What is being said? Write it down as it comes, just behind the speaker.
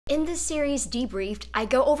In this series, Debriefed, I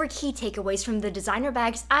go over key takeaways from the designer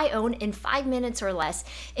bags I own in 5 minutes or less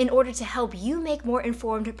in order to help you make more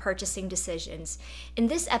informed purchasing decisions. In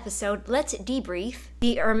this episode, let's debrief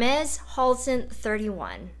the Hermes Halzan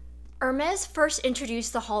 31. Hermes first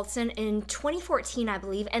introduced the Halzan in 2014, I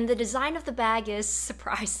believe, and the design of the bag is,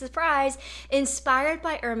 surprise, surprise, inspired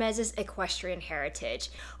by Hermes's equestrian heritage,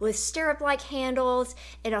 with stirrup-like handles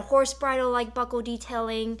and a horse bridle-like buckle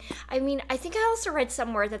detailing. I think I also read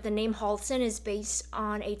somewhere that the name Halzan is based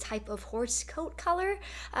on a type of horse coat color,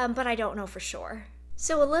 but I don't know for sure.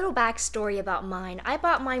 So a little backstory about mine. I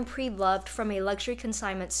bought mine pre-loved from a luxury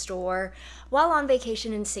consignment store while on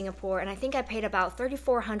vacation in Singapore, and I think I paid about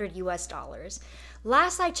 $3,400 US.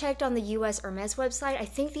 Last I checked on the US Hermes website, I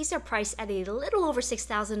think these are priced at a little over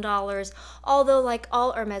 $6,000, although like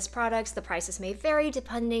all Hermes products, the prices may vary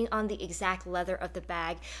depending on the exact leather of the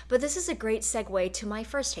bag, but this is a great segue to my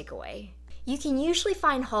first takeaway. You can usually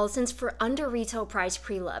find Halzans for under retail price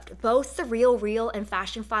pre-loved. Both the Real and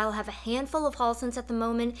Fashion File have a handful of Halzans at the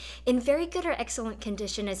moment in very good or excellent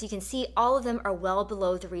condition. As you can see, all of them are well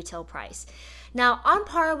below the retail price. Now, on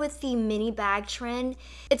par with the mini bag trend,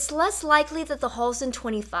 it's less likely that the Halzan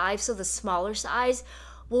 25, so the smaller size,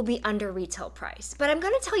 will be under retail price. But I'm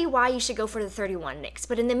going to tell you why you should go for the 31 next.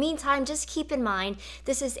 But in the meantime, just keep in mind,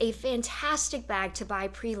 this is a fantastic bag to buy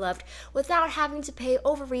pre-loved without having to pay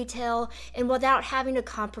over retail and without having to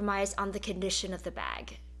compromise on the condition of the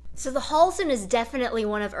bag. So the Halzan is definitely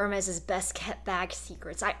one of Hermes's best kept bag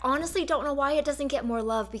secrets. I honestly don't know why it doesn't get more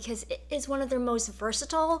love because it is one of their most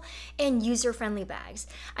versatile and user-friendly bags.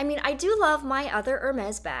 I do love my other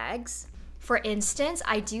Hermes bags. For instance,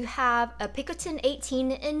 I do have a Picotin 18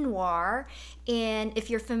 in Noir, and if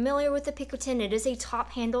you're familiar with the Picotin, it is a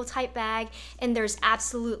top handle type bag, and there's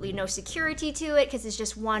absolutely no security to it because it's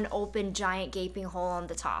just one open giant gaping hole on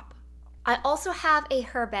the top. I also have a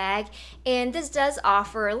Her bag, and this does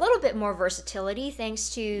offer a little bit more versatility thanks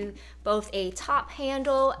to both a top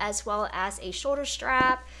handle as well as a shoulder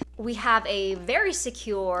strap. We have a very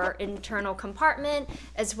secure internal compartment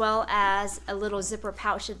as well as a little zipper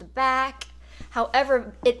pouch at the back.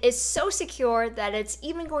 However, it is so secure that it's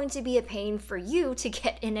even going to be a pain for you to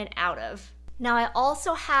get in and out of. Now, I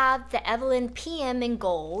also have the Evelyn PM in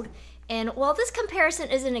gold. And while this comparison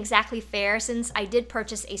isn't exactly fair since I did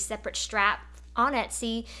purchase a separate strap on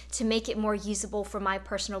Etsy to make it more usable for my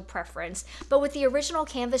personal preference. But with the original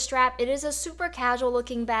canvas strap, it is a super casual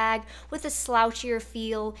looking bag with a slouchier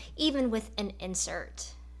feel, even with an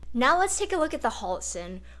insert. Now let's take a look at the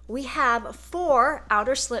Halzan. We have 4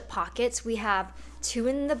 outer slip pockets. We have 2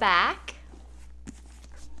 in the back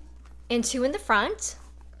and 2 in the front.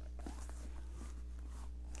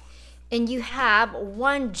 And you have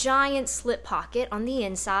 1 giant slip pocket on the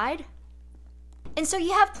inside. And so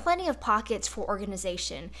you have plenty of pockets for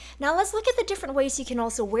organization. Now let's look at the different ways you can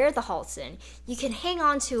also wear the Halzan. You can hang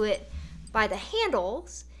on to it by the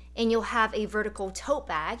handles and you'll have a vertical tote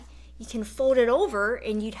bag. You can fold it over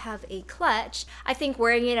and you'd have a clutch. I think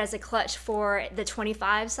wearing it as a clutch for the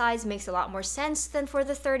 25 size makes a lot more sense than for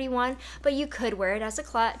the 31, but you could wear it as a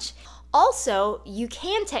clutch. Also, you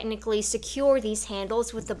can technically secure these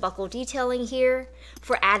handles with the buckle detailing here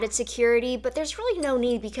for added security, but there's really no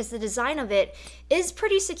need because the design of it is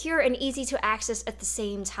pretty secure and easy to access at the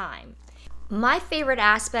same time. My favorite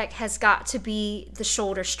aspect has got to be the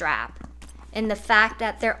shoulder strap and the fact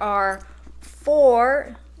that there are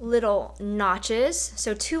 4 little notches,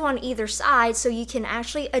 so 2 on either side, so you can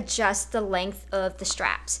actually adjust the length of the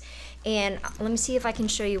straps. And let me see if I can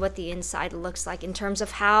show you what the inside looks like in terms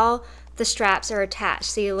of how the straps are attached.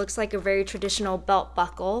 See, it looks like a very traditional belt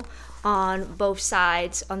buckle on both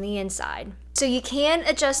sides on the inside. So you can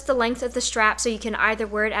adjust the length of the strap so you can either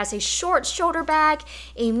wear it as a short shoulder bag,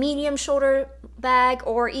 a medium shoulder bag,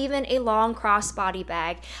 or even a long crossbody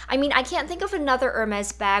bag. I can't think of another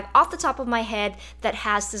Hermes bag off the top of my head that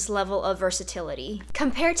has this level of versatility.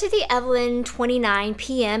 Compared to the Evelyn 29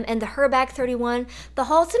 PM and the Her bag 31, the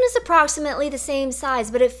Halzan is approximately the same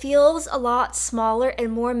size, but it feels a lot smaller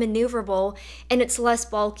and more maneuverable, and it's less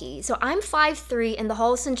bulky. So I'm 5'3", and the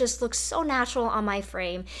Halzan just looks so natural on my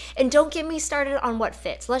frame. And don't get me started on what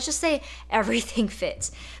fits. Let's just say everything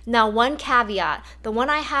fits. Now, one caveat, the one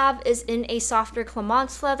I have is in a softer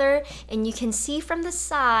Clemence leather, and you can see from the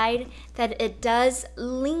side that it does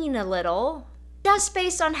lean a little, just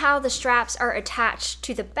based on how the straps are attached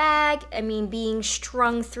to the bag, being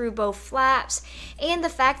strung through both flaps, and the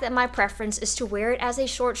fact that my preference is to wear it as a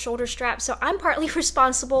short shoulder strap, so I'm partly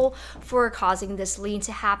responsible for causing this lean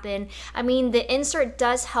to happen. The insert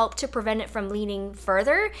does help to prevent it from leaning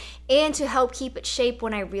further and to help keep it shape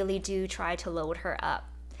when I really do try to load her up.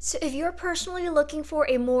 So if you're personally looking for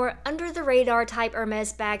a more under-the-radar type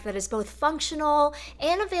Hermes bag that is both functional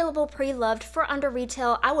and available pre-loved for under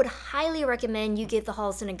retail, I would highly recommend you give the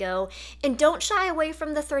Halzan a go, and don't shy away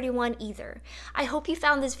from the 31 either. I hope you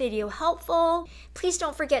found this video helpful. Please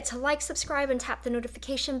don't forget to like, subscribe, and tap the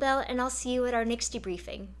notification bell, and I'll see you at our next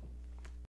debriefing.